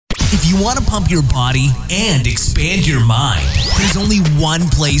If you want to pump your body and expand your mind, there's only one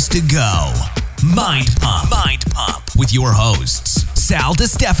place to go. Mind Pump. Mind Pump with your hosts, Sal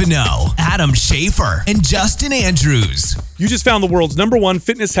DiStefano, Adam Schafer, and Justin Andrews. You just found the world's #1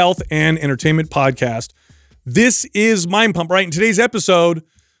 fitness, health, and entertainment podcast. This is Mind Pump, right? In today's episode,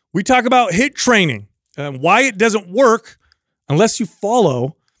 we talk about HIIT training and why it doesn't work unless you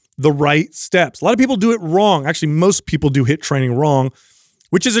follow the right steps. A lot of people do it wrong. Actually, most people do HIIT training wrong,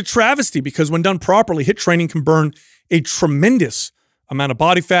 which is a travesty because when done properly, HIIT training can burn a tremendous amount of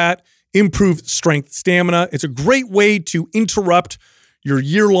body fat, improve strength, stamina. It's a great way to interrupt your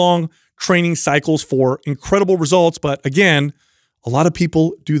year-long training cycles for incredible results. But again, a lot of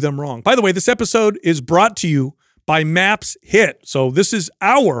people do them wrong. By the way, this episode is brought to you by MAPS HIIT. So this is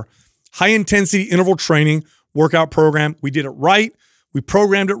our high-intensity interval training workout program. We did it right. We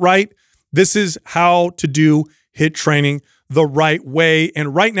programmed it right. This is how to do HIIT training the right way.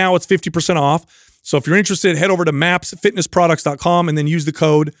 And right now it's 50% off. So if you're interested, head over to mapsfitnessproducts.com and then use the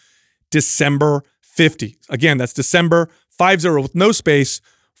code December50. Again, that's December50 with no space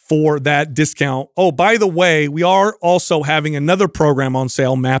for that discount. Oh, by the way, we are also having another program on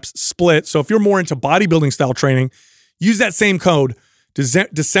sale, MAPS Split. So if you're more into bodybuilding style training, use that same code,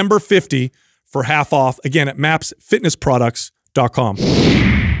 December50 for half off. Again, at mapsfitnessproducts.com.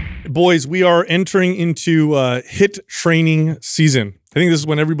 Boys, we are entering into HIIT training season. I think this is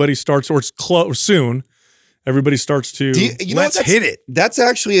when everybody starts, or it's soon. Everybody starts to let's hit it. That's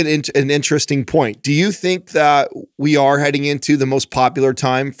actually an interesting point. Do you think that we are heading into the most popular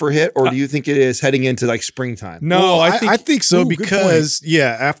time for HIIT, or do you think it is heading into like springtime? No, well, I think so because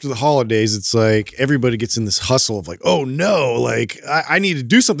after the holidays, it's like everybody gets in this hustle of like, oh no, like I need to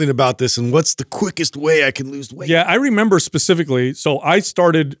do something about this, and what's the quickest way I can lose weight? Yeah, I remember specifically. So I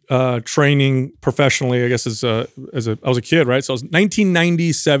started training professionally, I guess I was a kid, right? So it was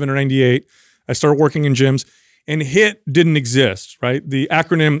 1997 or 98. I started working in gyms, and HIIT didn't exist, right? The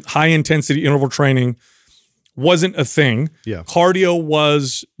acronym high intensity interval training wasn't a thing. Yeah. Cardio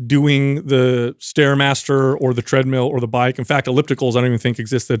was doing the Stairmaster or the treadmill or the bike. In fact, ellipticals I don't even think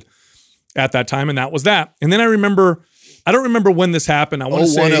existed at that time, and that was that. And then I don't remember when this happened. I want to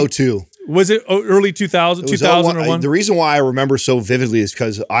say 0102. Was it early 2000, 2001? The reason why I remember so vividly is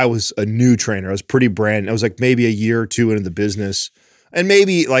because I was a new trainer. I was pretty brand. I was like maybe a year or two into the business. And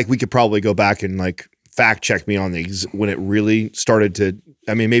maybe like we could probably go back and like fact check me on when it really started to,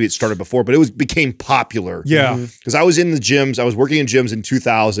 I mean, maybe it started before, but it became popular. Yeah. Because I was in the gyms, I was working in gyms in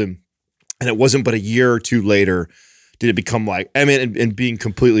 2000, and it wasn't but a year or two later did it become like, I mean, and being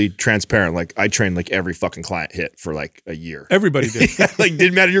completely transparent, like I trained like every fucking client HIIT for like a year. Everybody did. Like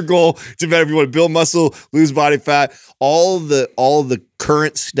didn't matter your goal, didn't matter if you want to build muscle, lose body fat, all the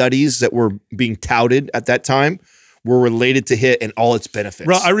current studies that were being touted at that time were related to HIIT and all its benefits.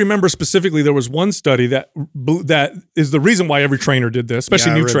 Well, I remember specifically there was one study that is the reason why every trainer did this,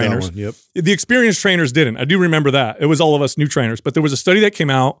 especially new trainers. Yep. The experienced trainers didn't. I do remember that. It was all of us new trainers. But there was a study that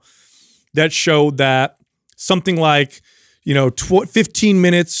came out that showed that something like 15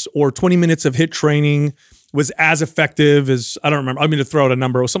 minutes or 20 minutes of HIIT training was as effective as, I don't remember, I mean to throw out a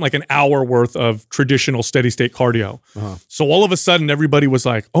number, it was something like an hour worth of traditional steady state cardio. Uh-huh. So all of a sudden everybody was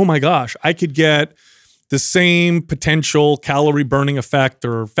like, oh my gosh, I could get the same potential calorie burning effect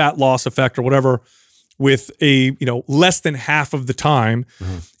or fat loss effect or whatever with a less than half of the time.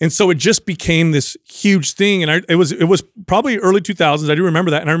 Mm-hmm. And so it just became this huge thing. And it was probably early 2000s. I do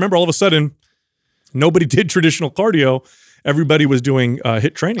remember that. And I remember all of a sudden nobody did traditional cardio. Everybody was doing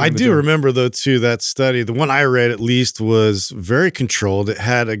HIIT training. I do remember though too, that study, the one I read at least was very controlled. It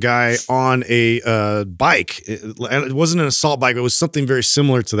had a guy on a bike. It wasn't an assault bike. It was something very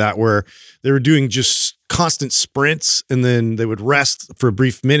similar to that where they were doing just constant sprints and then they would rest for a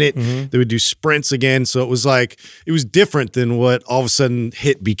brief minute. Mm-hmm. They would do sprints again. So it was different than what all of a sudden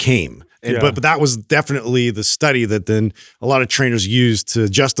HIIT became. And, but that was definitely the study that then a lot of trainers used to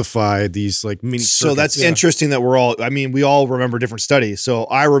justify these like mini circuits. So that's interesting that we all remember different studies. So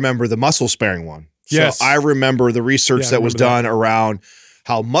I remember the muscle sparing one. Yes. So I remember the research that was done around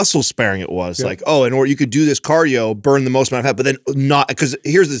how muscle sparing it was. Like, in order you could do this cardio, burn the most amount of fat, but then not, because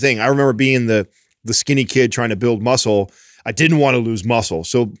here's the thing. I remember being the skinny kid trying to build muscle. I didn't want to lose muscle.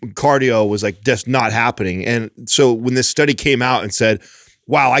 So cardio was like just not happening. And so when this study came out and said,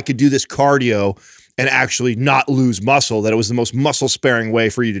 wow, I could do this cardio and actually not lose muscle, that it was the most muscle sparing way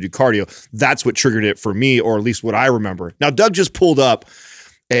for you to do cardio. That's what triggered it for me, or at least what I remember. Now, Doug just pulled up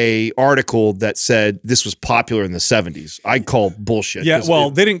a article that said this was popular in the 70s. I call bullshit. Yeah,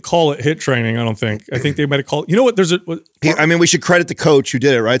 well, they didn't call it HIIT training, I don't think. I think they might have called, you know what, we should credit the coach who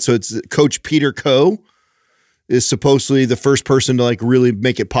did it, right? So it's Coach Peter Coe is supposedly the first person to like really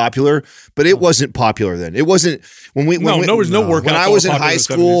make it popular, but it wasn't popular then. It wasn't when there was no workout. When I was in high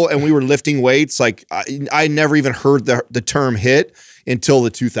school and we were lifting weights, like I never even heard the term HIIT until the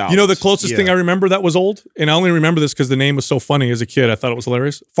 2000s. You know, the closest thing I remember that was old, and I only remember this because the name was so funny as a kid. I thought it was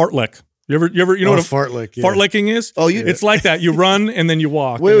hilarious. Fartlek. You know what a fartlek? Yeah. Fartlecking is? Oh, it's like that. You run and then you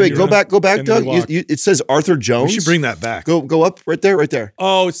walk. Wait, go back, Doug. It says Arthur Jones. We should bring that back. Go up right there.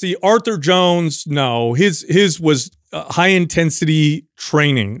 Oh, see, Arthur Jones. No, his was high intensity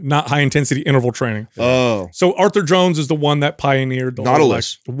training, not high intensity interval training. Oh, so Arthur Jones is the one that pioneered the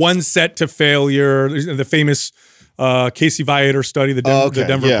Nautilus. Whole, like, one set to failure. The famous Casey Viator study, the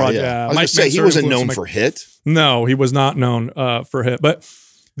Denver project. I was going to say he wasn't known for HIIT. No, he was not known for HIIT. But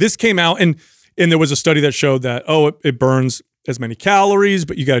this came out, and there was a study that showed that it burns as many calories,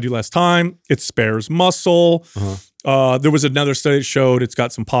 but you got to do less time. It spares muscle. There was another study that showed it's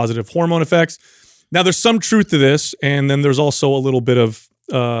got some positive hormone effects. Now, there's some truth to this, and then there's also a little bit of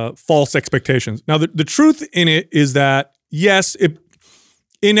false expectations. Now, the truth in it is that, yes,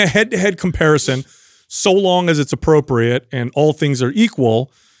 in a head-to-head comparison, so long as it's appropriate and all things are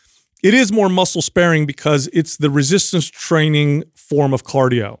equal, it is more muscle sparing because it's the resistance training form of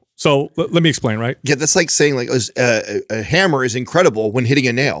cardio. So let me explain, right? Yeah, that's like saying like a hammer is incredible when hitting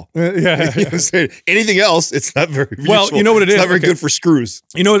a nail. Yeah. You know, anything else, it's not very well, useful. You know what it is? It's not very good for screws.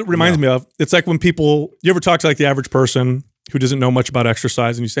 You know what it reminds me of? It's like when you ever talk to like the average person who doesn't know much about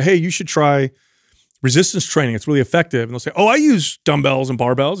exercise and you say, hey, you should try resistance training. It's really effective. And they'll say, oh, I use dumbbells and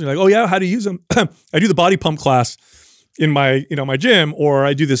barbells. And you're like, oh yeah, how do you use them? I do the body pump class in my gym, or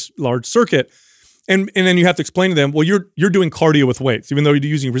I do this large circuit. And then you have to explain to them, well, you're doing cardio with weights. Even though you're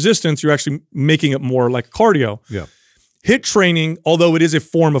using resistance, you're actually making it more like cardio. Yeah. HIIT training, although it is a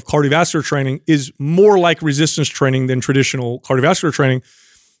form of cardiovascular training, is more like resistance training than traditional cardiovascular training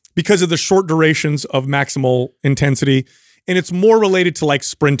because of the short durations of maximal intensity. And it's more related to like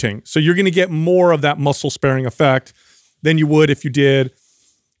sprinting. So you're going to get more of that muscle sparing effect than you would if you did,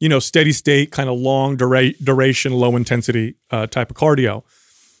 steady state, kind of long duration, low intensity type of cardio.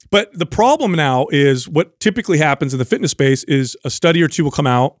 But the problem now is what typically happens in the fitness space is a study or two will come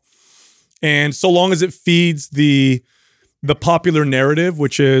out. And so long as it feeds the popular narrative,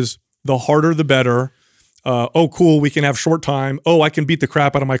 which is the harder, the better. Oh, cool, we can have short time. Oh, I can beat the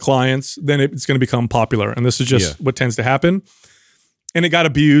crap out of my clients. Then it's going to become popular. And this is just what tends to happen. And it got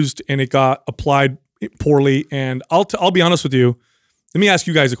abused and it got applied poorly. And I'll be honest with you. Let me ask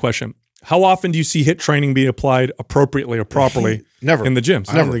you guys a question. How often do you see HIIT training being applied appropriately or properly Never. in the gyms?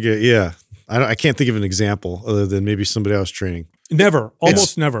 I can't think of an example other than maybe somebody else training. Never.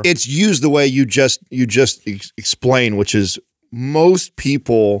 Almost never. It's used the way you just explain, which is most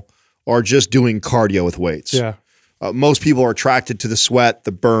people are just doing cardio with weights. Yeah. Most people are attracted to the sweat,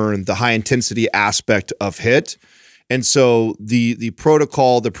 the burn, the high intensity aspect of HIIT. And so the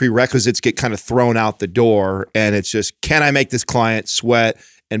protocol, the prerequisites get kind of thrown out the door, and it's just, can I make this client sweat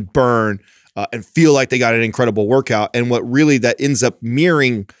and burn and feel like they got an incredible workout? And what really that ends up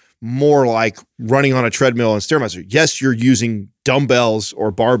mirroring more like running on a treadmill and Stairmaster. Yes, you're using dumbbells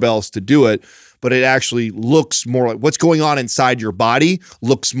or barbells to do it, but it actually looks more like what's going on inside your body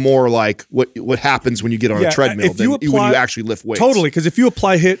looks more like what happens when you get on a treadmill than when you actually lift weights. Totally, because if you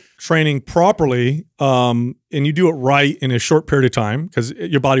apply HIIT training properly and you do it right in a short period of time, because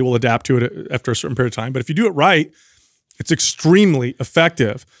your body will adapt to it after a certain period of time, but if you do it right, it's extremely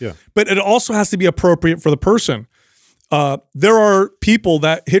effective. Yeah. But it also has to be appropriate for the person. There are people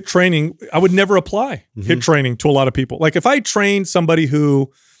that HIIT training, I would never apply HIIT training to a lot of people. Like if I train somebody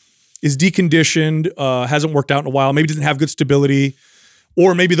who is deconditioned, hasn't worked out in a while, maybe doesn't have good stability,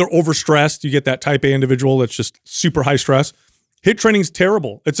 or maybe they're overstressed. You get that type A individual that's just super high stress. HIIT training is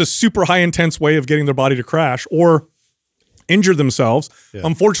terrible. It's a super high intense way of getting their body to crash or injure themselves. Yeah.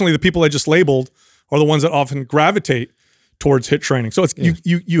 Unfortunately, the people I just labeled are the ones that often gravitate towards HIIT training. So it's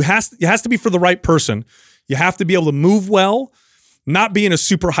it has to be for the right person. You have to be able to move well, not be in a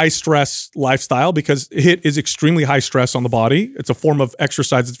super high stress lifestyle, because HIIT is extremely high stress on the body. It's a form of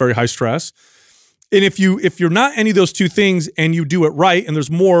exercise that's very high stress. And if you're not any of those two things and you do it right and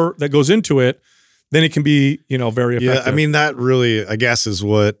there's more that goes into it, then it can be, very effective. Yeah, I mean, that really, I guess, is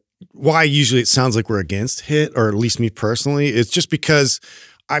why usually it sounds like we're against HIIT, or at least me personally. It's just because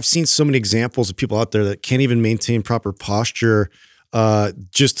I've seen so many examples of people out there that can't even maintain proper posture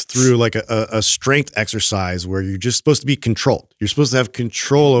just through like a strength exercise where you're just supposed to be controlled. You're supposed to have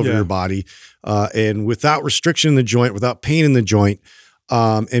control over your body and without restriction in the joint, without pain in the joint,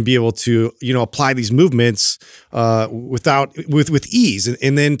 and be able to, apply these movements with ease,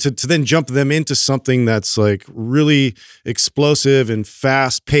 and then to then jump them into something that's like really explosive and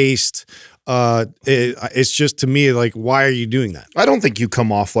fast paced, It's just, to me, like, why are you doing that? I don't think you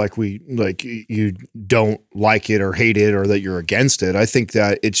come off like you don't like it or hate it or that you're against it. I think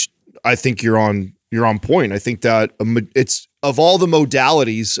that you're on point. I think that it's, of all the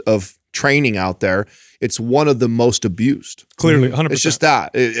modalities of training out there, it's one of the most abused. Clearly, 100%. It's just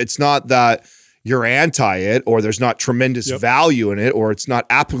that. It's not that you're anti it or there's not tremendous value in it or it's not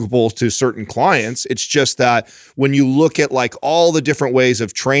applicable to certain clients. It's just that when you look at like all the different ways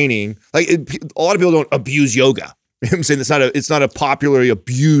of training, like a lot of people don't abuse yoga. You know what I'm saying? It's not a popularly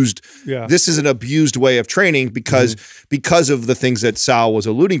abused. Yeah. This is an abused way of training because of the things that Sal was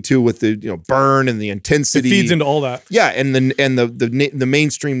alluding to with the burn and the intensity. It feeds into all that. Yeah, and the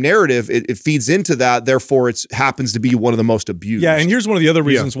mainstream narrative it feeds into that. Therefore, it happens to be one of the most abused. Yeah, and here's one of the other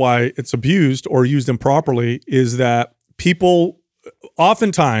reasons why it's abused or used improperly is that people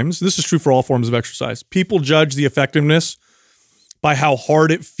oftentimes, this is true for all forms of exercise, people judge the effectiveness by how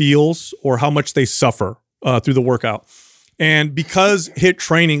hard it feels or how much they suffer through the workout. And because HIIT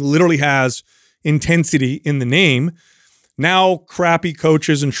training literally has intensity in the name, now crappy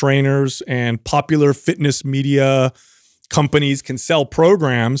coaches and trainers and popular fitness media companies can sell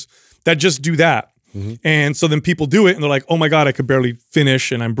programs that just do that. And so then people do it and they're like, oh my God, I could barely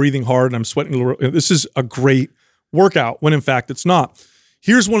finish and I'm breathing hard and I'm sweating a little. This is a great workout, when in fact it's not.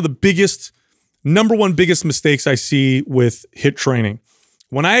 Here's one of the number one biggest mistakes I see with HIIT training.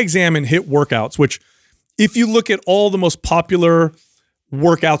 When I examine HIIT workouts, which if you look at all the most popular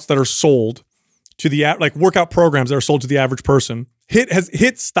workouts that are sold to the workout programs that are sold to the average person,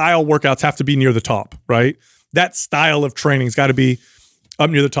 HIIT style workouts have to be near the top, right? That style of training's got to be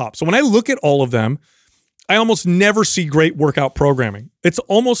up near the top. So when I look at all of them, I almost never see great workout programming. It's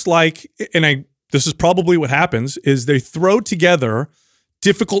almost like, this is probably what happens, is they throw together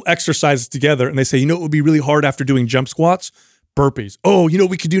difficult exercises together and they say, it would be really hard after doing jump squats? Burpees. Oh, what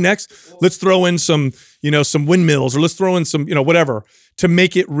we could do next? Let's throw in some windmills, or let's throw in some, whatever, to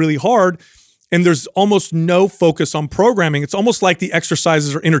make it really hard. And there's almost no focus on programming. It's almost like the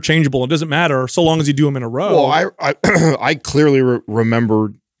exercises are interchangeable. It doesn't matter so long as you do them in a row. Well, I clearly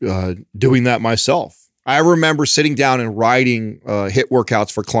remember doing that myself. I remember sitting down and writing HIIT workouts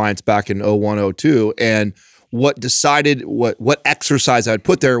for clients back in 01, 02, and what decided what exercise I'd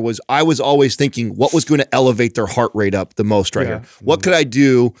put there was I was always thinking what was going to elevate their heart rate up the most here. What could I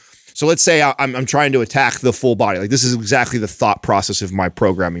do? So let's say I'm trying to attack the full body. Like, this is exactly the thought process of my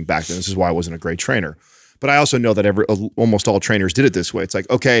programming back then. This is why I wasn't a great trainer. But I also know that almost all trainers did it this way. It's like,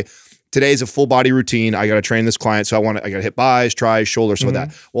 okay, today's a full body routine. I got to train this client. So I got to hit buys, tries, shoulders, some of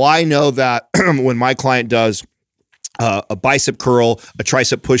that. Well, I know that when my client does a bicep curl, a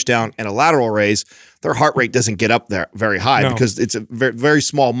tricep push down, and a lateral raise, their heart rate doesn't get up there very high because it's a very, very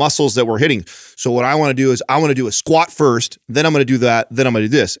small muscles that we're hitting. So what I want to do is I want to do a squat first, then I'm going to do that, then I'm going to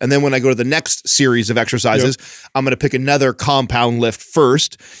do this. And then when I go to the next series of exercises, I'm going to pick another compound lift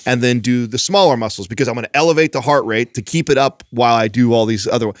first and then do the smaller muscles because I'm going to elevate the heart rate to keep it up while I do all these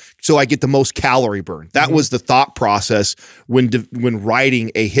other, so I get the most calorie burn. That was the thought process when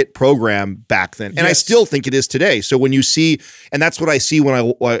writing a HIIT program back then. And I still think it is today. So when you see, and that's what I see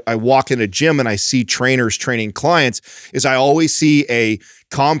when I walk in a gym and I see trainers training clients, is I always see a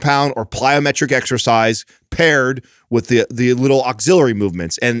compound or plyometric exercise paired with the little auxiliary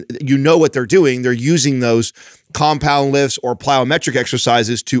movements. And what they're doing. They're using those compound lifts or plyometric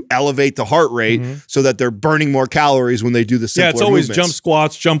exercises to elevate the heart rate so that they're burning more calories when they do the simpler it's always movements. Jump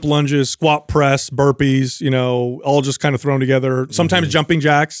squats, jump lunges, squat press, burpees, all just kind of thrown together. Sometimes jumping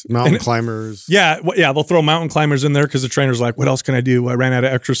jacks. Mountain climbers. Yeah, they'll throw mountain climbers in there because the trainer's like, what else can I do? I ran out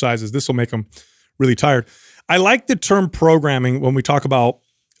of exercises. This will make them really tired. I like the term programming when we talk about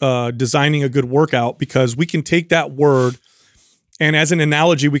designing a good workout, because we can take that word and as an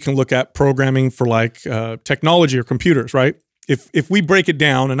analogy, we can look at programming for like technology or computers, right? If we break it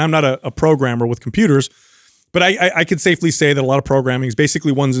down, and I'm not a programmer with computers, but I could safely say that a lot of programming is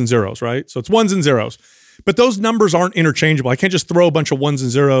basically ones and zeros, right? So it's ones and zeros. But those numbers aren't interchangeable. I can't just throw a bunch of ones and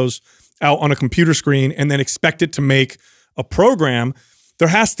zeros out on a computer screen and then expect it to make a program. There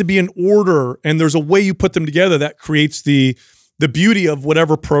has to be an order, and there's a way you put them together that creates the beauty of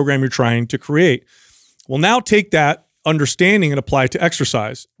whatever program you're trying to create. Well, now take that understanding and apply it to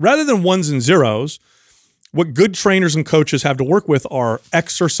exercise. Rather than ones and zeros, what good trainers and coaches have to work with are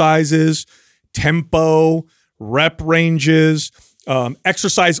exercises, tempo, rep ranges,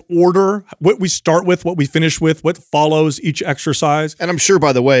 exercise order, what we start with, what we finish with, what follows each exercise. And I'm sure,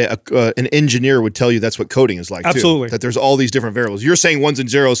 by the way, an engineer would tell you that's what coding is like, Absolutely. too. That there's all these different variables. You're saying ones and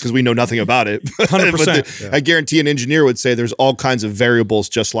zeros because we know nothing about it. 100%. I guarantee an engineer would say there's all kinds of variables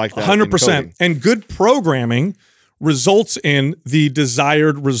just like that. 100%. And good programming results in the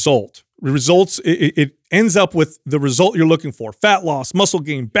desired result, results, it ends up with the result you're looking for: fat loss, muscle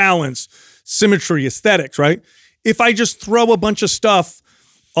gain, balance, symmetry, aesthetics, right? If I just throw a bunch of stuff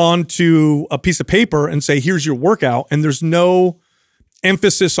onto a piece of paper and say, here's your workout, and there's no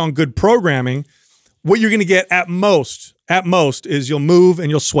emphasis on good programming, what you're going to get at most is you'll move and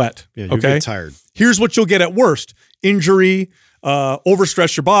you'll sweat. Yeah, you'll get tired. Here's what you'll get at worst: injury,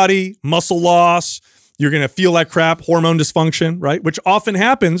 overstress your body, muscle loss. You're going to feel like crap, hormone dysfunction, right? Which often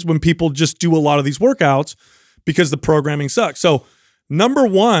happens when people just do a lot of these workouts because the programming sucks. So number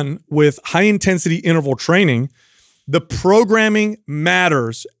one, with high intensity interval training, the programming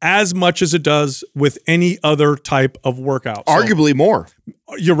matters as much as it does with any other type of workout. Arguably more.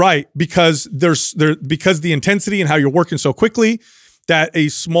 You're right, because because the intensity and how you're working so quickly, that a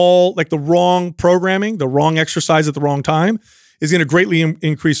small, like the wrong programming, the wrong exercise at the wrong time is going to greatly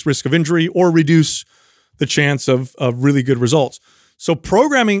increase risk of injury or reduce the chance of really good results. So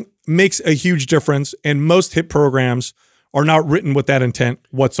programming makes a huge difference, and most HIIT programs are not written with that intent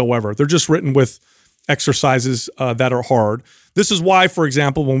whatsoever. They're just written with exercises that are hard. This is why, for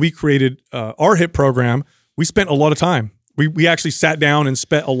example, when we created our HIIT program, we spent a lot of time. We actually sat down and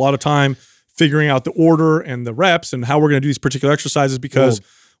spent a lot of time figuring out the order and the reps and how we're going to do these particular exercises, because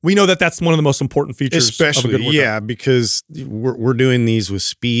we know that that's one of the most important features. Especially, of a good workout. Because we're doing these with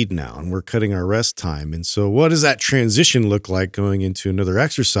speed now, and we're cutting our rest time. And so what does that transition look like going into another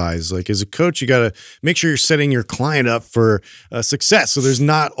exercise? Like, as a coach, you got to make sure you're setting your client up for success. So there's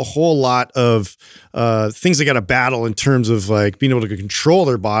not a whole lot of things they got to battle in terms of like being able to control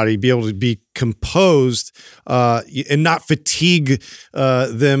their body, be able to be composed, and not fatigue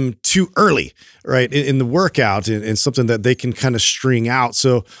them too early, right, in the workout, and something that they can kind of string out.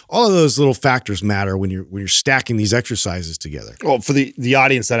 So all of those little factors matter when you're stacking these exercises together. Well, for the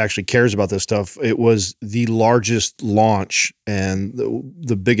audience that actually cares about this stuff, it was the largest launch and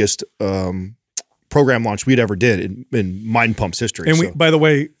the biggest program launch we'd ever did in Mind Pump's history. And by the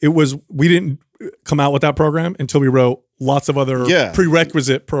way, we didn't come out with that program until we wrote lots of other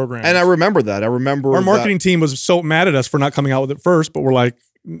prerequisite programs. And I remember that. Our marketing team was so mad at us for not coming out with it first, but we're like,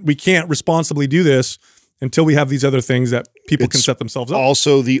 we can't responsibly do this until we have these other things that people can set themselves up.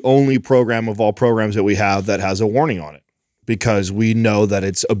 Also the only program of all programs that we have that has a warning on it, because we know that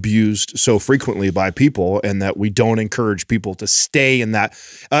it's abused so frequently by people, and that we don't encourage people to stay in that.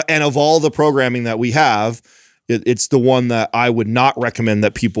 And of all the programming that we have, it's the one that I would not recommend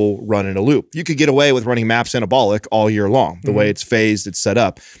that people run in a loop. You could get away with running MAPS Anabolic all year long, the way it's phased, it's set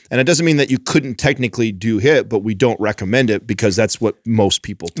up. And it doesn't mean that you couldn't technically do HIIT, but we don't recommend it because that's what most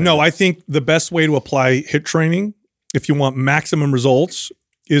people do. No, I think the best way to apply HIIT training, if you want maximum results,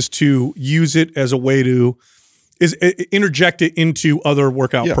 is to use it as a way to interject it into other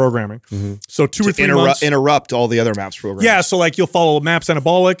workout programming. Mm-hmm. So 2 or 3 months. Interrupt all the other MAPS programs. Yeah, so like you'll follow MAPS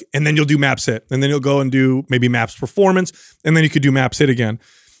Anabolic, and then you'll do MAPS HIIT, and then you'll go and do maybe MAPS Performance, and then you could do MAPS HIIT again.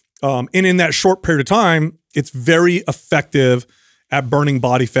 And in that short period of time, it's very effective at burning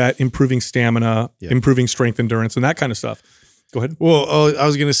body fat, improving stamina, improving strength endurance, and that kind of stuff. Go ahead. Well, I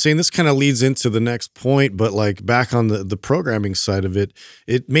was going to say, and this kind of leads into the next point, but like back on the programming side of it,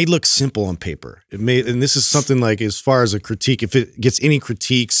 it may look simple on paper. And this is something like, as far as a critique, if it gets any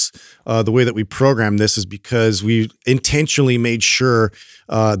critiques, the way that we program this is because we intentionally made sure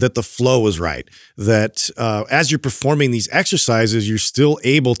that the flow was right, that as you're performing these exercises, you're still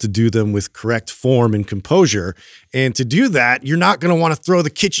able to do them with correct form and composure. And to do that, you're not going to want to throw the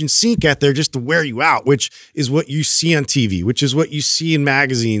kitchen sink at there just to wear you out, which is what you see on TV, which is what you see in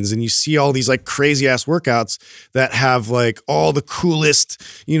magazines. And you see all these like crazy ass workouts that have like all the coolest,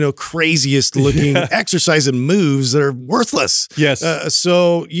 craziest looking exercise and moves that are worthless. Yes.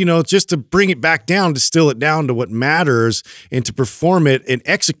 So, just to bring it back down, distill it down to what matters, and to perform it and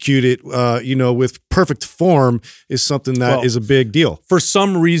execute it, with perfect form is something that is a big deal. For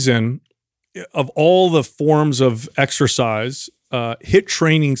some reason, of all the forms of exercise, HIIT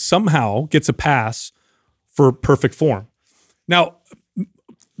training somehow gets a pass for perfect form. Now,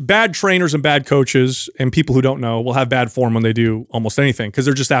 bad trainers and bad coaches and people who don't know will have bad form when they do almost anything, because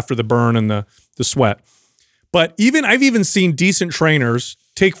they're just after the burn and the sweat. But I've even seen decent trainers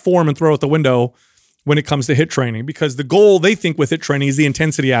take form and throw it out the window when it comes to HIIT training, because the goal they think with HIIT training is the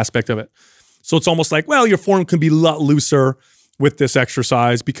intensity aspect of it. So it's almost like, well, your form can be a lot looser with this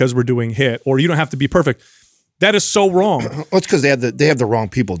exercise because we're doing HIIT, or you don't have to be perfect. That is so wrong. Well, it's because they have the wrong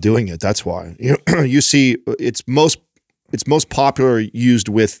people doing it. That's why. You see, it's most popular used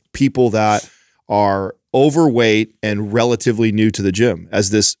with people that are overweight and relatively new to the gym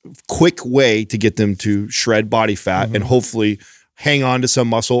as this quick way to get them to shred body fat and hopefully hang on to some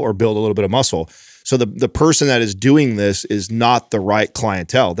muscle or build a little bit of muscle. So the person that is doing this is not the right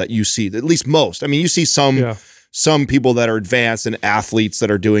clientele that you see, at least most. I mean, you see some people that are advanced and athletes that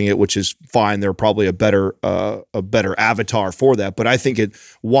are doing it, which is fine. They're probably a better avatar for that. But I think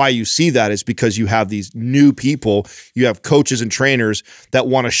why you see that is because you have these new people, you have coaches and trainers that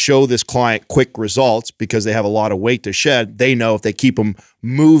want to show this client quick results because they have a lot of weight to shed. They know if they keep them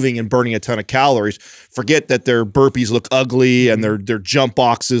moving and burning a ton of calories, forget that their burpees look ugly and their jump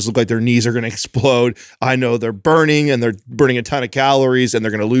boxes look like their knees are going to explode. I know they're burning and they're burning a ton of calories and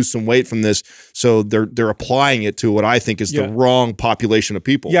they're going to lose some weight from this. So they're applying it to what I think is the wrong population of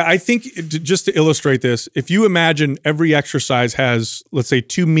people. Yeah, I think just to illustrate this, if you imagine every exercise has, let's say,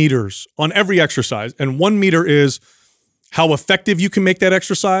 2 meters on every exercise, and 1 meter is how effective you can make that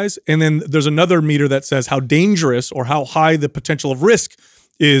exercise, and then there's another meter that says how dangerous or how high the potential of risk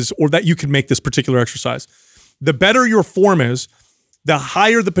is, or that you can make this particular exercise. The better your form is, the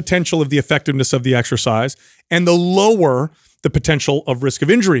higher the potential of the effectiveness of the exercise, and the lower the potential of risk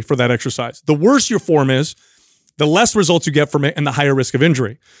of injury for that exercise. The worse your form is, the less results you get from it and the higher risk of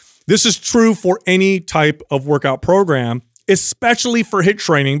injury. This is true for any type of workout program, especially for HIIT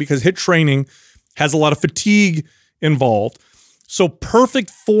training, because HIIT training has a lot of fatigue involved. So perfect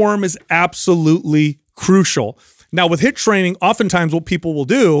form is absolutely crucial. Now with HIIT training, oftentimes what people will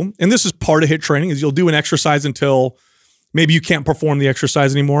do, and this is part of HIIT training, is you'll do an exercise until maybe you can't perform the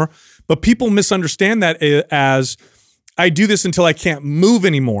exercise anymore. But people misunderstand that as, I do this until I can't move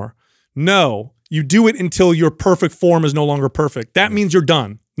anymore. No, you do it until your perfect form is no longer perfect. That means you're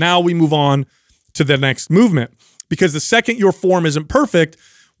done. Now we move on to the next movement, because the second your form isn't perfect,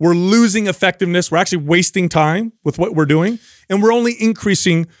 we're losing effectiveness. We're actually wasting time with what we're doing, and we're only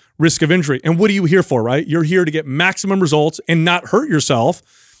increasing risk of injury. And what are you here for, right? You're here to get maximum results and not hurt yourself.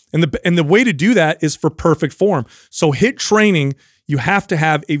 And the way to do that is for perfect form. So HIIT training, you have to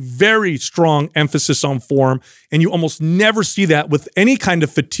have a very strong emphasis on form, and you almost never see that with any kind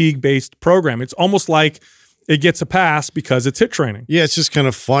of fatigue-based program. It's almost like it gets a pass because it's HIIT training. Yeah, it's just kind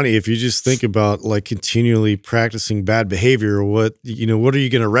of funny if you just think about like continually practicing bad behavior. What are you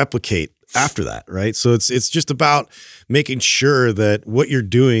going to replicate after that, right? So it's just about making sure that what you're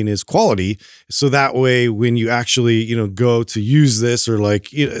doing is quality, so that way when you actually go to use this or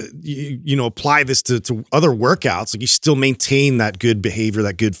like apply this to other workouts, like you still maintain that good behavior,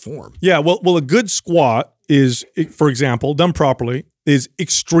 that good form. Yeah, well, a good squat is, for example, done properly, is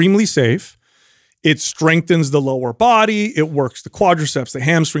extremely safe. It strengthens the lower body. It works the quadriceps, the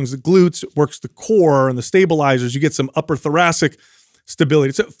hamstrings, the glutes. It works the core and the stabilizers. You get some upper thoracic stability.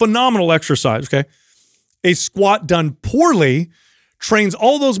 It's a phenomenal exercise, okay? A squat done poorly trains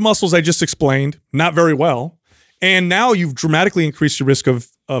all those muscles I just explained not very well, and now you've dramatically increased your risk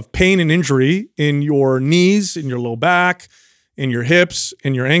of pain and injury in your knees, in your low back, in your hips,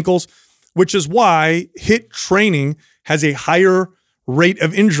 in your ankles, which is why HIIT training has a higher rate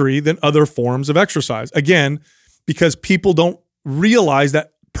of injury than other forms of exercise. Again, because people don't realize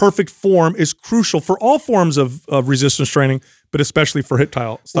that perfect form is crucial for all forms of resistance training, but especially for HIIT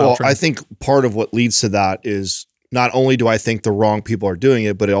style training. I think part of what leads to that is not only do I think the wrong people are doing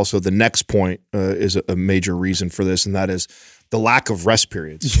it, but also the next point is a major reason for this, and that is the lack of rest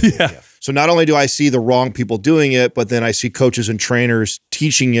periods. Yeah. So not only do I see the wrong people doing it, but then I see coaches and trainers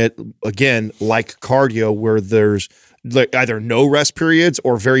teaching it, again, like cardio, where there's like either no rest periods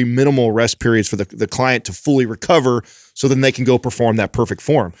or very minimal rest periods for the client to fully recover, so then they can go perform that perfect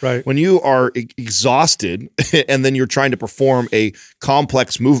form. Right. When you are exhausted and then you're trying to perform a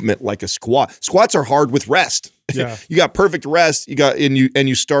complex movement like a squat, squats are hard with rest. Yeah. You got perfect rest.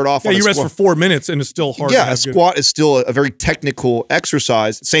 You start off. Yeah, on you a rest squat. for 4 minutes and it's still hard. Yeah, a squat is still a very technical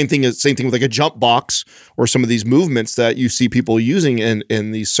exercise. Same thing with like a jump box or some of these movements that you see people using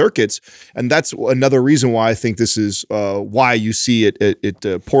in these circuits. And that's another reason why I think this is why you see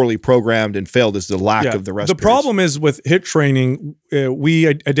it poorly programmed and failed, is the lack of the rest. The problem is with HIIT training, we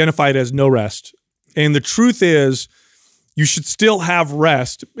identify it as no rest. And the truth is, you should still have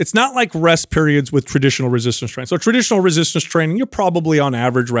rest. It's not like rest periods with traditional resistance training. So traditional resistance training, you're probably on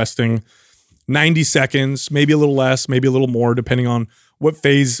average resting 90 seconds, maybe a little less, maybe a little more, depending on what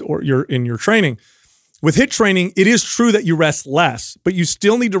phase you're in your training. With HIIT training, it is true that you rest less, but you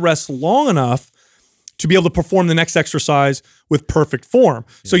still need to rest long enough to be able to perform the next exercise with perfect form.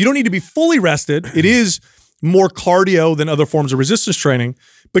 So you don't need to be fully rested. It is more cardio than other forms of resistance training,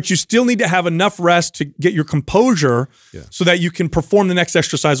 but you still need to have enough rest to get your composure so that you can perform the next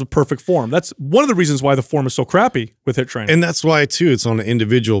exercise with perfect form. That's one of the reasons why the form is so crappy with HIIT training. And that's why, too, it's on an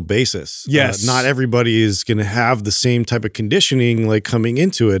individual basis. Yes. Not everybody is going to have the same type of conditioning like coming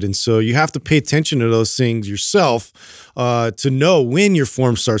into it. And so you have to pay attention to those things yourself to know when your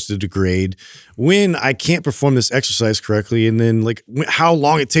form starts to degrade, when I can't perform this exercise correctly, and then like how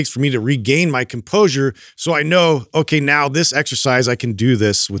long it takes for me to regain my composure so I know, okay, now this exercise, I can do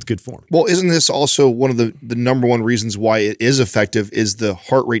this with good form. Well, isn't this also one of the number one reasons why it is effective is the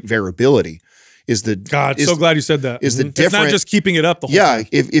heart rate variability? So glad you said that. Is the It's different, not just keeping it up the whole time.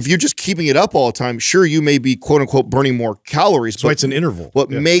 If you're just keeping it up all the time, sure, you may be quote unquote burning more calories. So it's an interval. What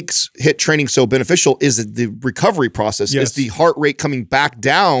makes HIIT training so beneficial is the recovery process. Yes. It's the heart rate coming back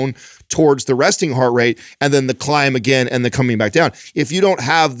down towards the resting heart rate, and then the climb again, and then coming back down. If you don't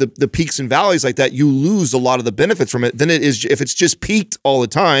have the peaks and valleys like that, you lose a lot of the benefits from it. Then it is, if it's just peaked all the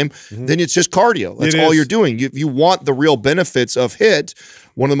time, then it's just cardio. That's all you're doing. You want the real benefits of HIIT.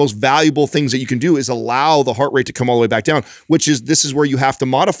 One of the most valuable things that you can do is allow the heart rate to come all the way back down, this is where you have to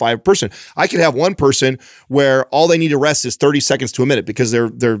modify a person. I could have one person where all they need to rest is 30 seconds to a minute because their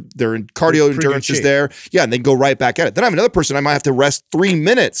cardio endurance is there. Yeah, and they go right back at it. Then I have another person, I might have to rest 3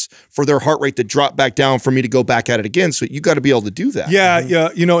 minutes for their heart rate to drop back down for me to go back at it again. So you got to be able to do that. Yeah, yeah.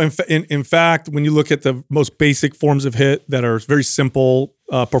 You know, in fact, when you look at the most basic forms of HIIT that are very simple,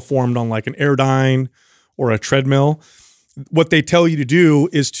 performed on like an Airdyne or a treadmill, what they tell you to do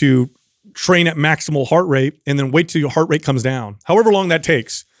is to train at maximal heart rate and then wait till your heart rate comes down, however long that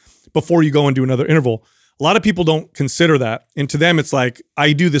takes, before you go and do another interval. A lot of people don't consider that. And to them, it's like,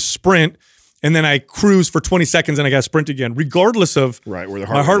 I do this sprint and then I cruise for 20 seconds and I got to sprint again, regardless of where the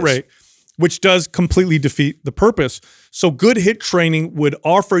my heart rate, which does completely defeat the purpose. So good HIIT training would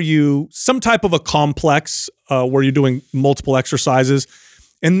offer you some type of a complex where you're doing multiple exercises.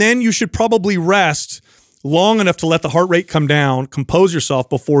 And then you should probably rest long enough to let the heart rate come down, compose yourself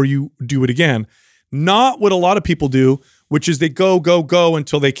before you do it again. Not what a lot of people do, which is they go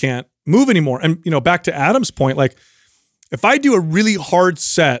until they can't move anymore. And, you know, back to Adam's point, like if I do a really hard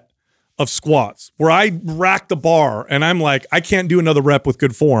set of squats where I rack the bar and I'm like, I can't do another rep with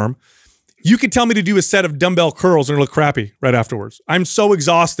good form, you could tell me to do a set of dumbbell curls and it'll look crappy right afterwards. I'm so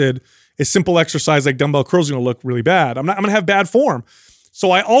exhausted, a simple exercise like dumbbell curls is gonna look really bad. I'm gonna have bad form. So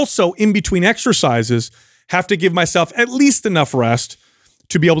I also, in between exercises, have to give myself at least enough rest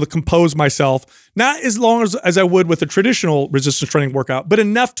to be able to compose myself, not as long as I would with a traditional resistance training workout, but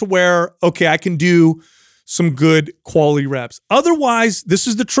enough to where, okay, I can do some good quality reps. Otherwise, this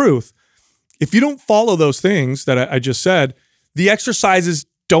is the truth. If you don't follow those things that I just said, the exercises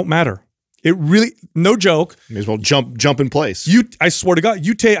don't matter. It really, no joke. May as well jump in place. I swear to God,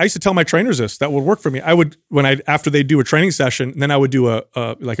 I used to tell my trainers this. That would work for me. I would, after they do a training session, then I would do a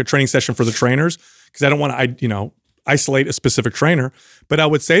training session for the trainers because I don't want to, isolate a specific trainer. But I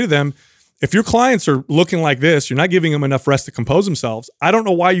would say to them, if your clients are looking like this, you're not giving them enough rest to compose themselves. I don't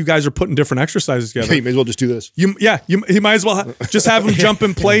know why you guys are putting different exercises together. You may as well just do this. You might as well just have them jump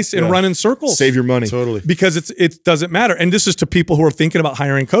in place and run in circles. Save your money. Totally. Because it doesn't matter. And this is to people who are thinking about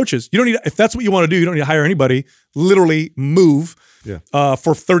hiring coaches. You don't need, if that's what you want to do, you don't need to hire anybody. Literally move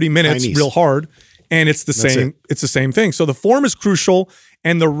for 30 minutes real hard. And it's the same. It's the same thing. So the form is crucial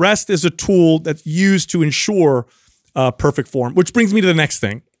and the rest is a tool that's used to ensure perfect form, which brings me to the next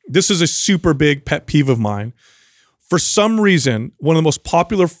thing. This is a super big pet peeve of mine. For some reason, one of the most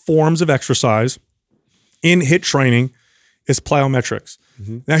popular forms of exercise in HIIT training is plyometrics.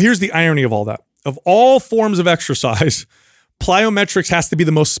 Mm-hmm. Now, here's the irony of all that. Of all forms of exercise, plyometrics has to be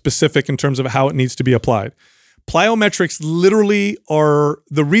the most specific in terms of how it needs to be applied. Plyometrics literally are,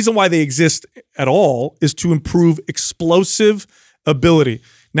 the reason why they exist at all is to improve explosive ability.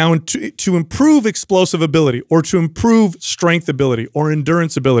 Now, to improve explosive ability or to improve strength ability or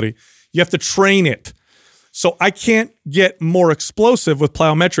endurance ability, you have to train it. So I can't get more explosive with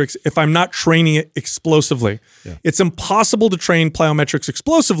plyometrics if I'm not training it explosively. Yeah. It's impossible to train plyometrics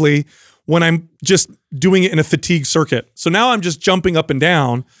explosively when I'm just doing it in a fatigue circuit. So now I'm just jumping up and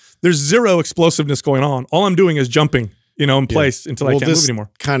down. There's zero explosiveness going on. All I'm doing is jumping, in place until I can't move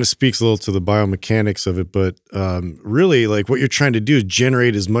anymore. Kind of speaks a little to the biomechanics of it, but really, like what you're trying to do is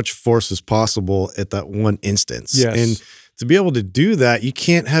generate as much force as possible at that one instance. Yes. And to be able to do that, you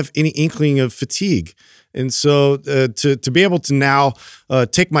can't have any inkling of fatigue. And so to be able to now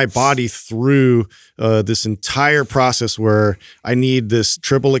take my body through this entire process where I need this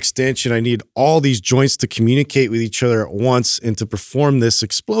triple extension, I need all these joints to communicate with each other at once and to perform this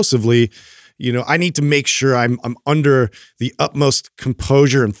explosively, I need to make sure I'm under the utmost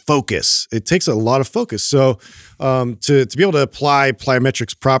composure and focus. It takes a lot of focus. So to be able to apply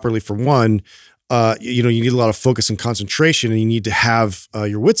plyometrics properly, for one, you need a lot of focus and concentration, and you need to have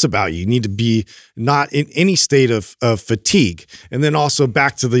your wits about you. You need to be not in any state of fatigue. And then also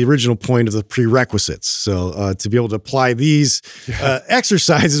back to the original point of the prerequisites. So to be able to apply these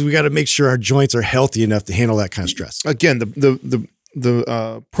exercises, we got to make sure our joints are healthy enough to handle that kind of stress. Again,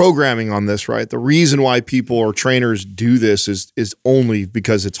 the programming on this, right? The reason why people or trainers do this is only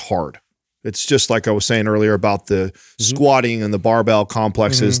because it's hard. It's just like I was saying earlier about the squatting and the barbell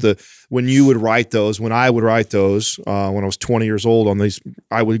complexes. When you would write those, when I would write those, when I was 20 years old on these,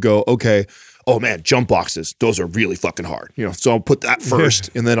 I would go, okay, oh man, jump boxes, those are really fucking hard. So I'll put that first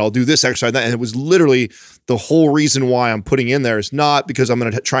and then I'll do this exercise. And it was literally the whole reason why I'm putting in there is not because I'm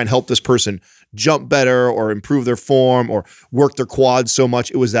going to try and help this person jump better or improve their form or work their quads so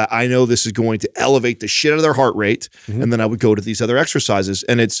much. It was that I know this is going to elevate the shit out of their heart rate. And then I would go to these other exercises,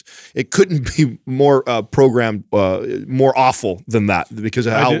 and it couldn't be more programmed, more awful than that because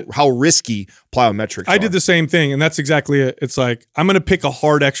of how risky plyometrics are. I did the same thing, and that's exactly it. It's like, I'm going to pick a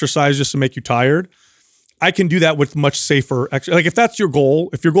hard exercise just to make you tired. I can do that with much safer exercise. Like if that's your goal,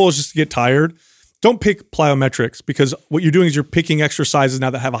 if your goal is just to get tired, don't pick plyometrics, because what you're doing is you're picking exercises now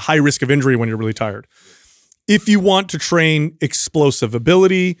that have a high risk of injury when you're really tired. If you want to train explosive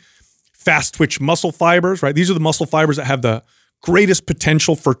ability, fast twitch muscle fibers, right? These are the muscle fibers that have the greatest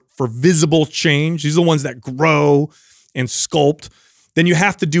potential for visible change. These are the ones that grow and sculpt. Then you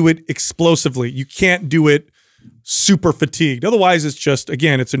have to do it explosively. You can't do it super fatigued. Otherwise, it's just,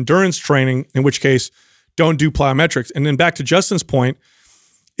 again, it's endurance training, in which case, don't do plyometrics. And then back to Justin's point,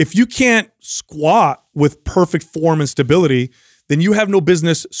 if you can't squat with perfect form and stability, then you have no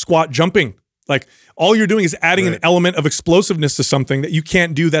business squat jumping. Like all you're doing is adding an element of explosiveness to something that you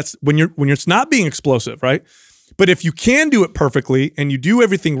can't do. That's when it's not being explosive, right? But if you can do it perfectly and you do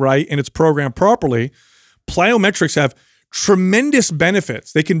everything right and it's programmed properly, plyometrics have tremendous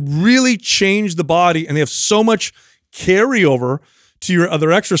benefits. They can really change the body, and they have so much carryover to your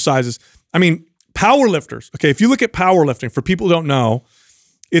other exercises. I mean, powerlifters. Okay, if you look at powerlifting, for people who don't know,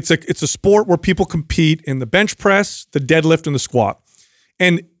 it's a sport where people compete in the bench press, the deadlift, and the squat.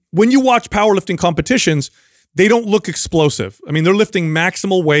 And when you watch powerlifting competitions, they don't look explosive. I mean, they're lifting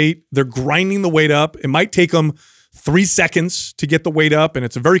maximal weight. They're grinding the weight up. It might take them 3 seconds to get the weight up, and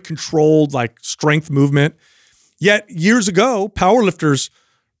it's a very controlled, like, strength movement. Yet years ago, powerlifters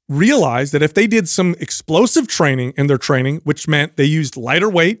realized that if they did some explosive training in their training, which meant they used lighter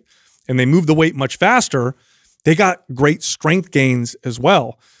weight and they moved the weight much faster, they got great strength gains as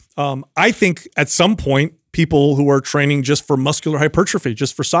well. I think at some point, people who are training just for muscular hypertrophy,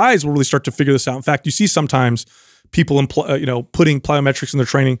 just for size, will really start to figure this out. In fact, you see sometimes people putting plyometrics in their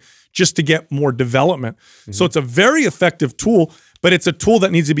training just to get more development. So it's a very effective tool, but it's a tool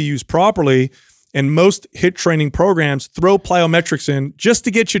that needs to be used properly. And most HIIT training programs throw plyometrics in just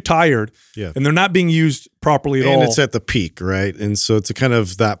to get you tired. Yeah. And they're not being used properly at all. And it's at the peak, right? And so to kind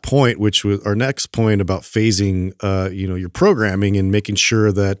of that point, which was our next point about phasing, your programming and making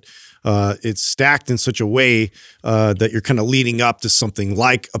sure that it's stacked in such a way that you're kind of leading up to something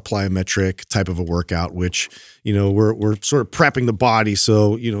like a plyometric type of a workout, which, we're sort of prepping the body.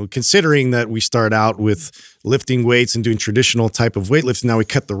 So, considering that we start out with lifting weights and doing traditional type of weightlifting, now we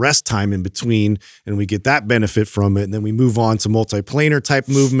cut the rest time in between and we get that benefit from it. And then we move on to multiplanar type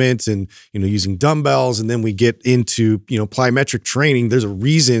movements and, using dumbbells. And then we get into, plyometric training. There's a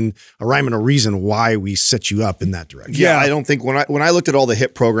rhyme and a reason why we set you up in that direction. Yeah. I don't think when I looked at all the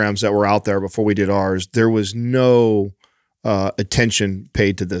HIIT programs that were out there before we did ours, there was no attention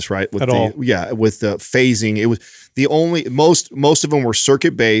paid to this, right? With the phasing, it was the only most of them were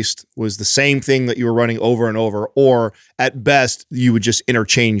circuit based, was the same thing that you were running over and over, or at best you would just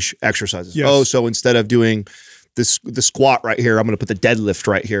interchange exercises. Yes. Oh, so instead of doing the squat right here, I'm going to put the deadlift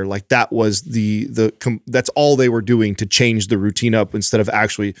right here. Like that was that's all they were doing to change the routine up, instead of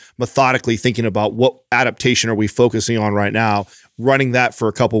actually methodically thinking about what adaptation are we focusing on right now, running that for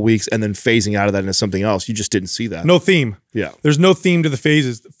a couple of weeks and then phasing out of that into something else. You just didn't see that. No theme. Yeah. There's no theme to the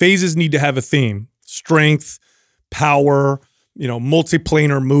phases. Phases need to have a theme: strength, power,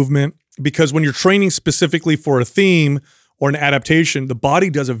 multiplanar movement. Because when you're training specifically for a theme or an adaptation, the body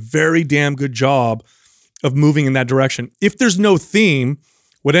does a very damn good job of moving in that direction. If there's no theme,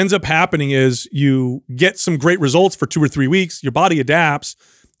 what ends up happening is you get some great results for 2 or 3 weeks. Your body adapts.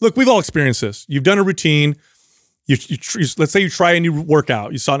 Look, we've all experienced this. You've done a routine. Let's say you try a new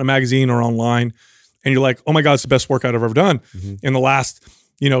workout. You saw it in a magazine or online, and you're like, oh my God, it's the best workout I've ever done. In the last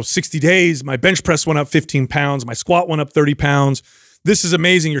 60 days, my bench press went up 15 pounds. My squat went up 30 pounds. this is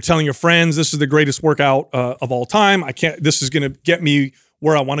amazing. You're telling your friends, this is the greatest workout of all time. This is going to get me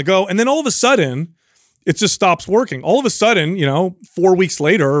where I want to go. And then all of a sudden, it just stops working. All of a sudden, 4 weeks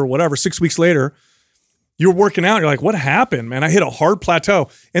later or whatever, 6 weeks later, you're working out. You're like, what happened, man? I hit a hard plateau.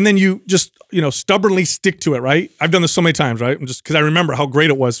 And then you just, stubbornly stick to it, right? I've done this so many times, right? Just because I remember how great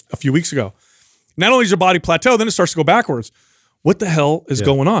it was a few weeks ago. Not only does your body plateau, then it starts to go backwards. What the hell is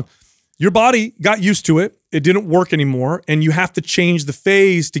going on? Your body got used to it. It didn't work anymore. And you have to change the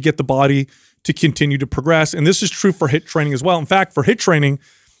phase to get the body to continue to progress. And this is true for HIIT training as well. In fact, for HIIT training,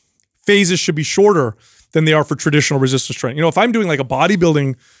 phases should be shorter than they are for traditional resistance training. If I'm doing like a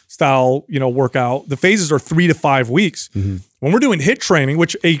bodybuilding style, workout, the phases are 3 to 5 weeks. Mm-hmm. When we're doing HIIT training,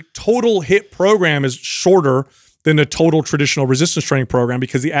 which a total HIIT program is shorter than a total traditional resistance training program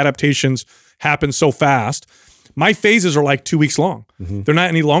because the adaptations happen so fast, my phases are like 2 weeks long. Mm-hmm. They're not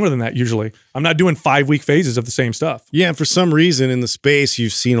any longer than that usually. I'm not doing 5-week phases of the same stuff. Yeah, and for some reason in the space,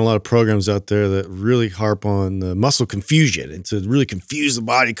 you've seen a lot of programs out there that really harp on the muscle confusion and to really confuse the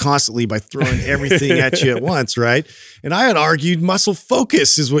body constantly by throwing everything at you at once, right? And I had argued muscle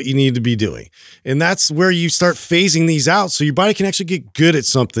focus is what you need to be doing. And that's where you start phasing these out so your body can actually get good at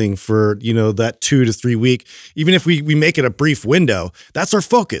something for, that 2 to 3 week. Even if we make it a brief window, that's our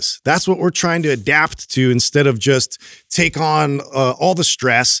focus. That's what we're trying to adapt to instead of just take on all the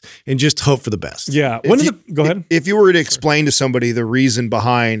stress and just hope for the best. Yeah. Go ahead. If you were to explain to somebody the reason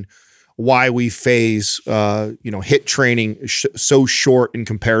behind why we phase, HIIT training so short in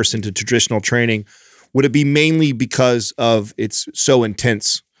comparison to traditional training, would it be mainly because of it's so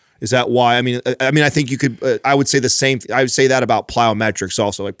intense? Is that why? I mean, I think you could. I would say the same. I would say that about plyometrics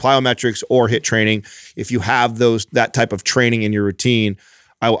also, like plyometrics or HIIT training. If you have that type of training in your routine,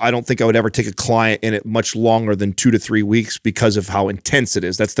 I don't think I would ever take a client in it much longer than 2 to 3 weeks because of how intense it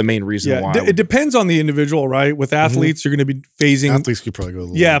is. That's the main reason why. It depends on the individual, right? With athletes, you're going to be phasing. Athletes could probably go a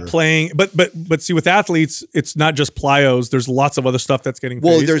little longer. Playing. But see, with athletes, it's not just plyos. There's lots of other stuff that's getting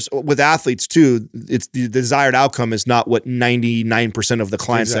phased. Well, with athletes too, it's the desired outcome is not what 99% of the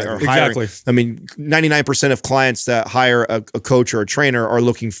clients that are hiring. Exactly. I mean, 99% of clients that hire a coach or a trainer are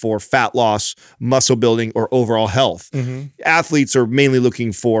looking for fat loss, muscle building, or overall health. Mm-hmm. Athletes are mainly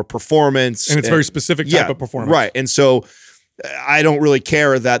looking for performance, and it's very specific type of performance, right? And so I don't really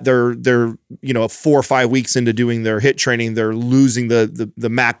care that they're 4 or 5 weeks into doing their HIIT training, they're losing the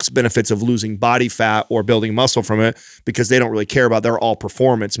max benefits of losing body fat or building muscle from it because they don't really care about. They're all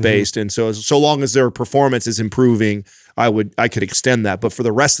performance based, and so long as their performance is improving, I could extend that. But for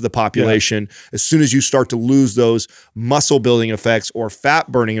the rest of the population, as soon as you start to lose those muscle building effects or fat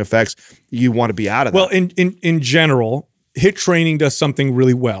burning effects, you want to be out of that. Well, in general, HIIT training does something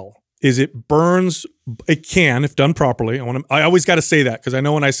really well. Is it burns? It can, if done properly. I always got to say that because I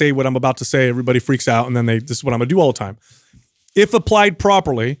know when I say what I'm about to say, everybody freaks out, and then this is what I'm going to do all the time. If applied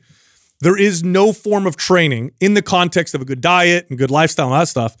properly, there is no form of training in the context of a good diet and good lifestyle and all that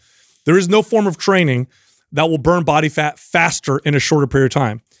stuff. There is no form of training that will burn body fat faster in a shorter period of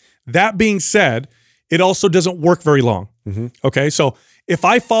time. That being said, it also doesn't work very long. Mm-hmm. Okay, so if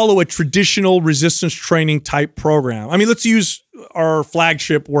I follow a traditional resistance training type program, let's use our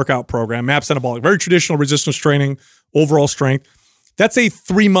flagship workout program, MAPS Anabolic, very traditional resistance training, overall strength. That's a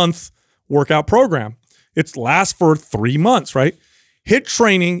 3-month workout program. It lasts for 3 months, right? HIIT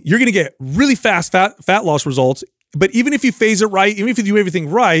training, you're going to get really fast fat loss results. But even if you phase it right, even if you do everything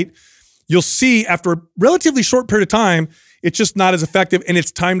right, you'll see after a relatively short period of time, it's just not as effective, and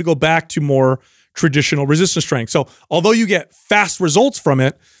it's time to go back to more traditional resistance training. So although you get fast results from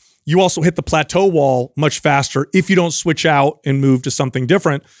it, you also hit the plateau wall much faster if you don't switch out and move to something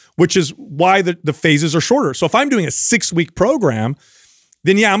different, which is why the phases are shorter. So if I'm doing a 6-week program,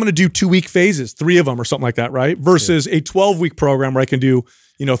 then I'm going to do 2-week phases, 3 of them or something like that, right? Versus a 12-week program where I can do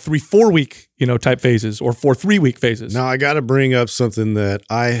 3 4-week type phases or 4 3-week phases. Now I got to bring up something that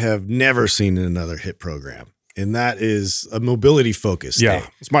I have never seen in another HIIT program. And that is a mobility focus. Yeah,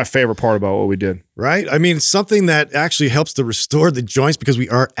 it's my favorite part about what we did. Right? Something that actually helps to restore the joints because we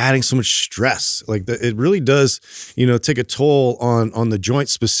are adding so much stress. It really does, take a toll on the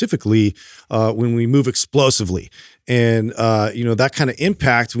joints specifically when we move explosively. And, that kind of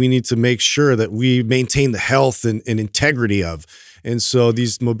impact, we need to make sure that we maintain the health and integrity of. And so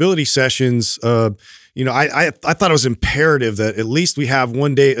these mobility sessions, I thought it was imperative that at least we have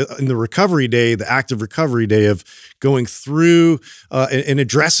one day in the recovery day, the active recovery day of going through and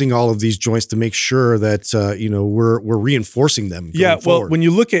addressing all of these joints to make sure that, we're reinforcing them. Yeah. Well, when you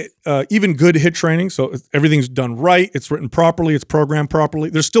look at even good HIIT training, so everything's done right, it's written properly, it's programmed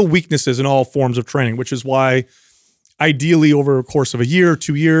properly. There's still weaknesses in all forms of training, which is why ideally over a course of a year,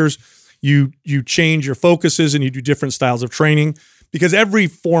 2 years, you change your focuses and you do different styles of training because every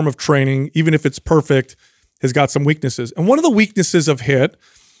form of training, even if it's perfect, has got some weaknesses. And one of the weaknesses of HIIT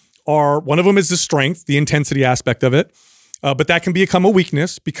one of them is the strength, the intensity aspect of it. But that can become a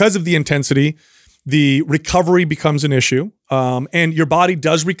weakness because of the intensity. The recovery becomes an issue. And your body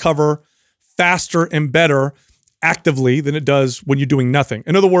does recover faster and better actively than it does when you're doing nothing.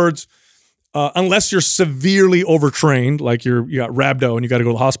 In other words, unless you're severely overtrained, like you got rhabdo and you got to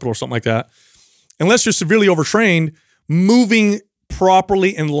go to the hospital or something like that, unless you're severely overtrained, moving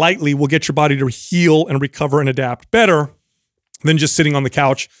properly and lightly will get your body to heal and recover and adapt better than just sitting on the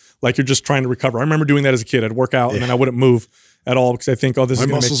couch like you're just trying to recover. I remember doing that as a kid. I'd work out and then I wouldn't move at all because I think, oh, this is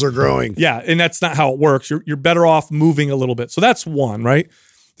my muscles are growing. Yeah, and that's not how it works. You're better off moving a little bit. So that's one, right?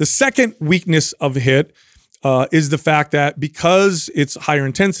 The second weakness of HIIT is the fact that because it's higher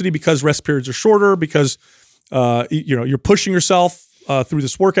intensity, because rest periods are shorter, because you're pushing yourself through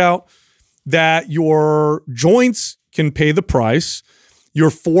this workout, that your joints can pay the price, your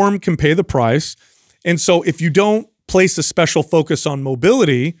form can pay the price. And so if you don't place a special focus on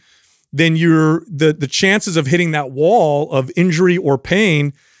mobility, then the chances of hitting that wall of injury or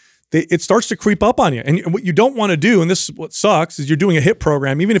pain, it starts to creep up on you. And what you don't want to do, and this is what sucks, is you're doing a HIIT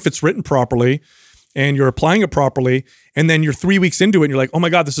program, even if it's written properly and you're applying it properly, and then you're 3 weeks into it and you're like, oh my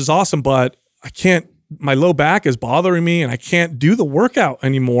God, this is awesome, but I can't, my low back is bothering me and I can't do the workout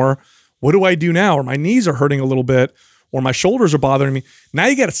anymore. What do I do now? Or my knees are hurting a little bit, or my shoulders are bothering me. Now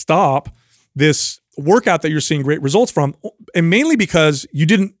you got to stop this workout that you're seeing great results from, and mainly because you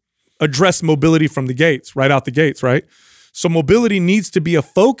didn't address mobility from the gates, right out the gates, right? So mobility needs to be a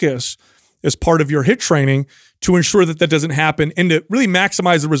focus as part of your HIIT training to ensure that doesn't happen and to really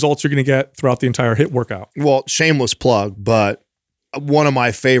maximize the results you're going to get throughout the entire HIIT workout. Well, shameless plug, but one of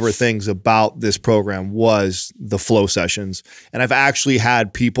my favorite things about this program was the flow sessions. And I've actually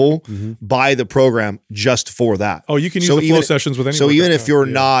had people buy the program just for that. Oh, you can use the flow sessions with any So even if you're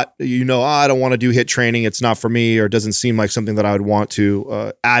not, I don't want to do HIIT training, it's not for me, or it doesn't seem like something that I would want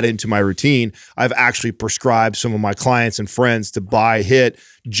to add into my routine, I've actually prescribed some of my clients and friends to buy HIIT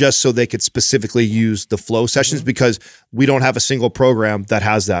just so they could specifically use the flow sessions because we don't have a single program that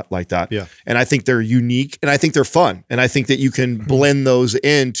has that like that. Yeah. And I think they're unique and I think they're fun. And I think that you can blend those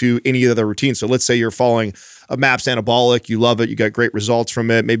into any other routine. So let's say you're following a MAPS anabolic, you love it, you got great results from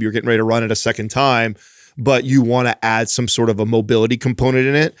it, maybe you're getting ready to run it a second time, but you want to add some sort of a mobility component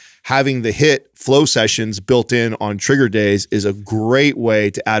in it. Having the HIIT flow sessions built in on trigger days is a great way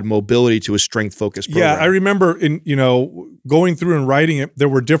to add mobility to a strength focused program. Yeah, I remember going through and writing it, there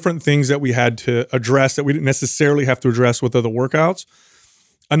were different things that we had to address that we didn't necessarily have to address with other workouts.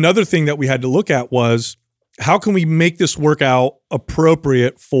 Another thing that we had to look at was how can we make this workout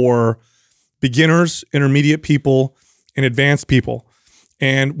appropriate for beginners, intermediate people, and advanced people?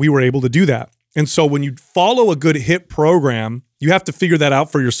 And we were able to do that. And so when you follow a good HIIT program, you have to figure that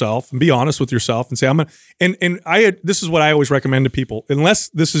out for yourself and be honest with yourself and say, this is what I always recommend to people. Unless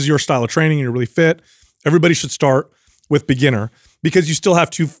this is your style of training and you're really fit, everybody should start with beginner because you still have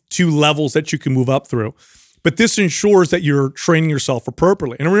two levels that you can move up through. But this ensures that you're training yourself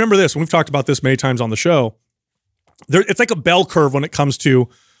appropriately. And remember this, and we've talked about this many times on the show, it's like a bell curve when it comes to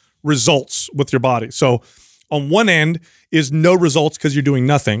results with your body. So on one end is no results because you're doing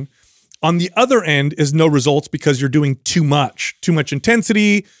nothing. On the other end is no results because you're doing too much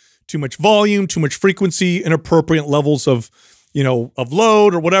intensity, too much volume, too much frequency, inappropriate levels of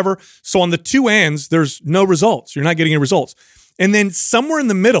load or whatever. So on the two ends, there's no results. You're not getting any results. And then somewhere in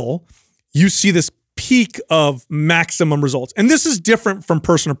the middle, you see this peak of maximum results. And this is different from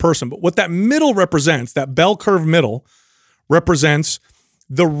person to person, but what that middle represents, that bell curve middle, represents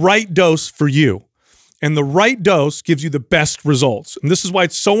the right dose for you. And the right dose gives you the best results. And this is why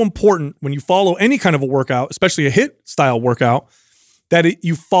it's so important when you follow any kind of a workout, especially a HIIT style workout, that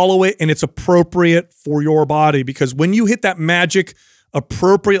you follow it and it's appropriate for your body. Because when you hit that magic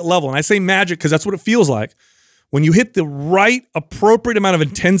appropriate level, and I say magic because that's what it feels like, when you hit the right appropriate amount of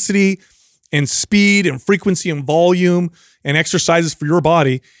intensity and speed and frequency and volume and exercises for your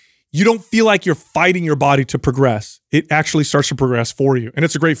body, you don't feel like you're fighting your body to progress. It actually starts to progress for you. And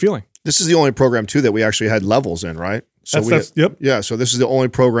it's a great feeling. This is the only program too that we actually had levels in, right? So yep. Yeah. So this is the only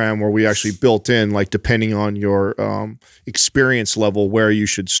program where we actually built in, like, depending on your experience level, where you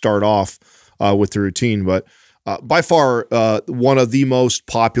should start off with the routine. But by far, one of the most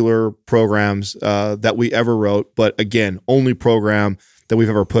popular programs that we ever wrote, but again, only program that we've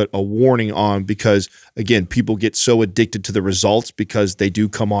ever put a warning on because, again, people get so addicted to the results because they do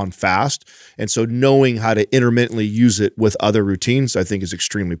come on fast. And so knowing how to intermittently use it with other routines, I think, is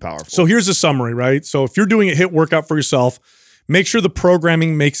extremely powerful. So here's a summary, right? So if you're doing a HIIT workout for yourself, Make sure the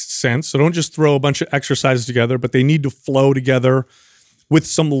programming makes sense. So don't just throw a bunch of exercises together, but they need to flow together with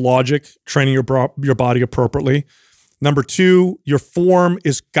some logic, training your body appropriately. Number 2, your form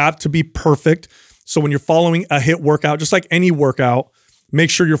is got to be perfect. So when you're following a HIIT workout, just like any workout, make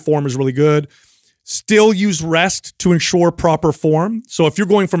sure your form is really good. Still use rest to ensure proper form. So if you're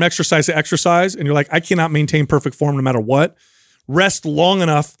going from exercise to exercise and you're like, I cannot maintain perfect form no matter what, rest long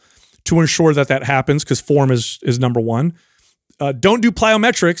enough to ensure that happens, because form is number 1. Don't do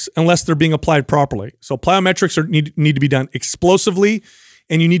plyometrics unless they're being applied properly. So plyometrics need to be done explosively,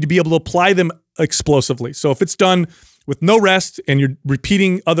 and you need to be able to apply them explosively. So if it's done with no rest and you're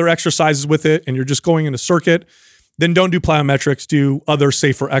repeating other exercises with it and you're just going in a circuit, then don't do plyometrics. Do other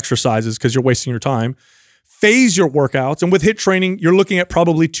safer exercises because you're wasting your time. Phase your workouts. And with HIIT training, you're looking at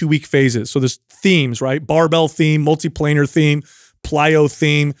probably 2-week phases. So there's themes, right? Barbell theme, multiplanar theme, plyo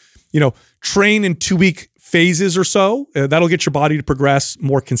theme. Train in 2-week phases or so. That'll get your body to progress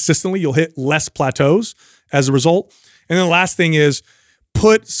more consistently. You'll hit less plateaus as a result. And then the last thing is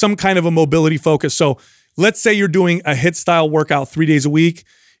put some kind of a mobility focus. So let's say you're doing a HIIT style workout 3 days a week.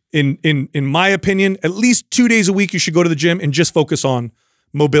 In my opinion, at least 2 days a week, you should go to the gym and just focus on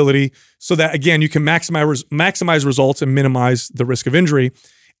mobility so that, again, you can maximize results and minimize the risk of injury.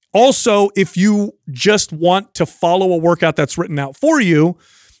 Also, if you just want to follow a workout that's written out for you,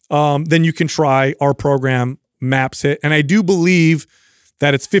 then you can try our program, MAPS HIIT. And I do believe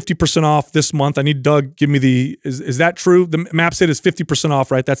that it's 50% off this month. I need Doug, give me is that true? The MAPS HIIT is 50%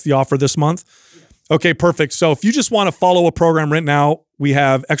 off, right? That's the offer this month? Okay, perfect. So if you just want to follow a program written out, we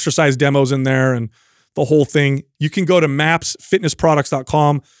have exercise demos in there and the whole thing. You can go to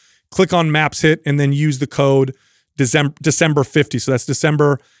mapsfitnessproducts.com, click on MAPS HIIT, and then use the code December 50. So that's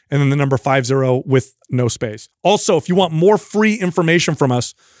December and then the number 50 with no space. Also, if you want more free information from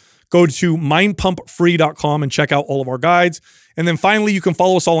us, go to mindpumpfree.com and check out all of our guides. And then finally, you can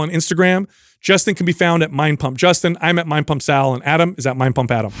follow us all on Instagram. Justin can be found at Mind Pump Justin. I'm at Mind Pump Sal, and Adam is at Mind Pump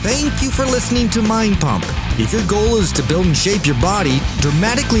Adam. Thank you for listening to Mind Pump. If your goal is to build and shape your body,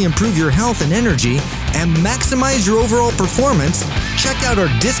 dramatically improve your health and energy, and maximize your overall performance, check out our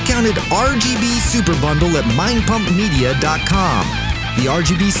discounted RGB Super Bundle at mindpumpmedia.com. The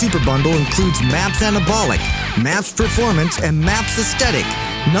RGB Super Bundle includes MAPS Anabolic, MAPS Performance, and MAPS Aesthetic.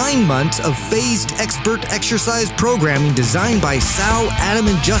 9 months of phased expert exercise programming designed by Sal, Adam,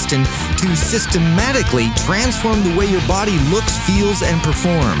 and Justin to systematically transform the way your body looks, feels, and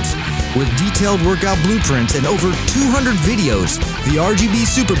performs. With detailed workout blueprints and over 200 videos, the RGB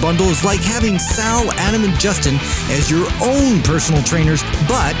Super Bundle is like having Sal, Adam, and Justin as your own personal trainers,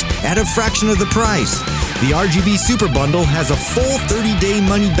 but at a fraction of the price. The RGB Super Bundle has a full 30-day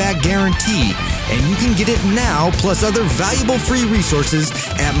money-back guarantee, and you can get it now plus other valuable free resources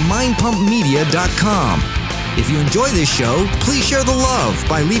at mindpumpmedia.com. If you enjoy this show, please share the love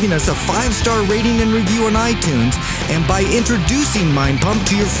by leaving us a 5-star rating and review on iTunes and by introducing Mind Pump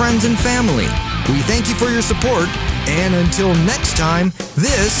to your friends and family. We thank you for your support, and until next time,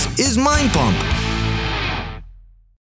 this is Mind Pump.